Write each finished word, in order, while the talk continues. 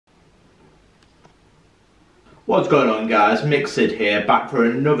What's going on, guys? MixedSid here, back for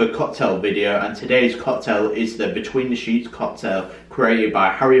another cocktail video, and today's cocktail is the Between the Sheets cocktail created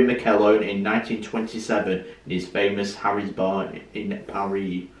by Harry MacElhone in 1927 in his famous Harry's bar in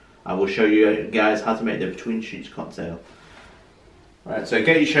Paris. I will show you guys how to make the Between the Sheets cocktail. Right, so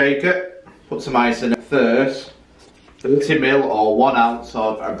get your shaker, put some ice in it first. 30ml or 1 ounce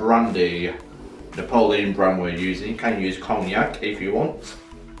of a brandy. Napoleon brand we're using. You can use cognac if you want.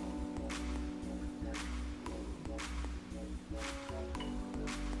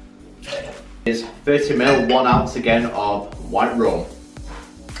 Is 30ml, 1 ounce again of white rum.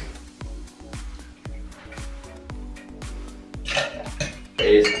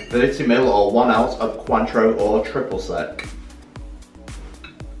 Is 30ml or 1 ounce of Cointreau or triple sec.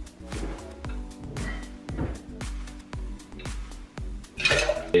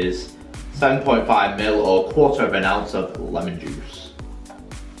 Is 7.5ml or 1/4 of an ounce of lemon juice.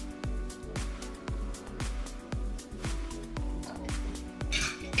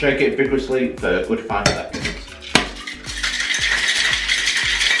 Shake it vigorously for a good 5 seconds.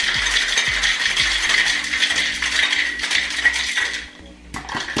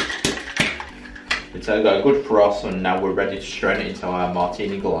 It's got a good froth, and now we're ready to strain it into our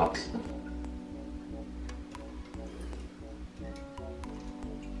martini glass.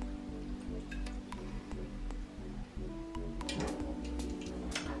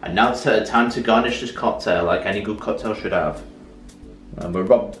 And now it's time to garnish this cocktail like any good cocktail should have. And we'll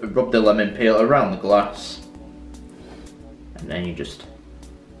rub the lemon peel around the glass, and then you just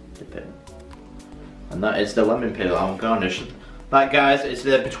dip it. And that is the lemon peel on garnish. That, guys, is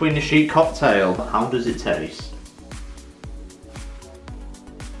the Between the Sheet cocktail. How does it taste?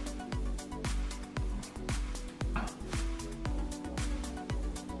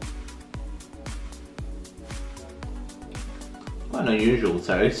 Quite an unusual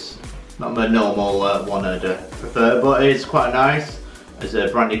taste. Not my normal one I'd prefer, but it's quite nice. As a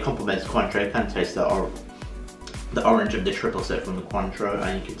brandy complements Cointreau, you can taste the orange of the triple sec from the Cointreau,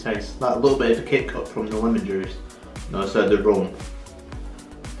 and you can taste that little bit of a kick cut from the lemon juice, and also the rum.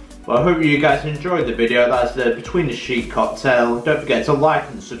 Well, I hope you guys enjoyed the video. That's the Between the Sheet cocktail. Don't forget to like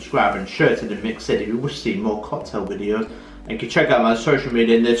and subscribe and share to the MixedSid if you wish to see more cocktail videos. And you can check out my social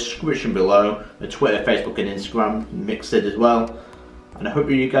media in the description below, the Twitter, Facebook and Instagram, MixedSid as well. And I hope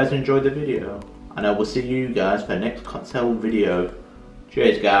you guys enjoyed the video. And I will see you guys for the next cocktail video.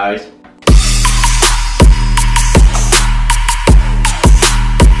 Cheers, guys.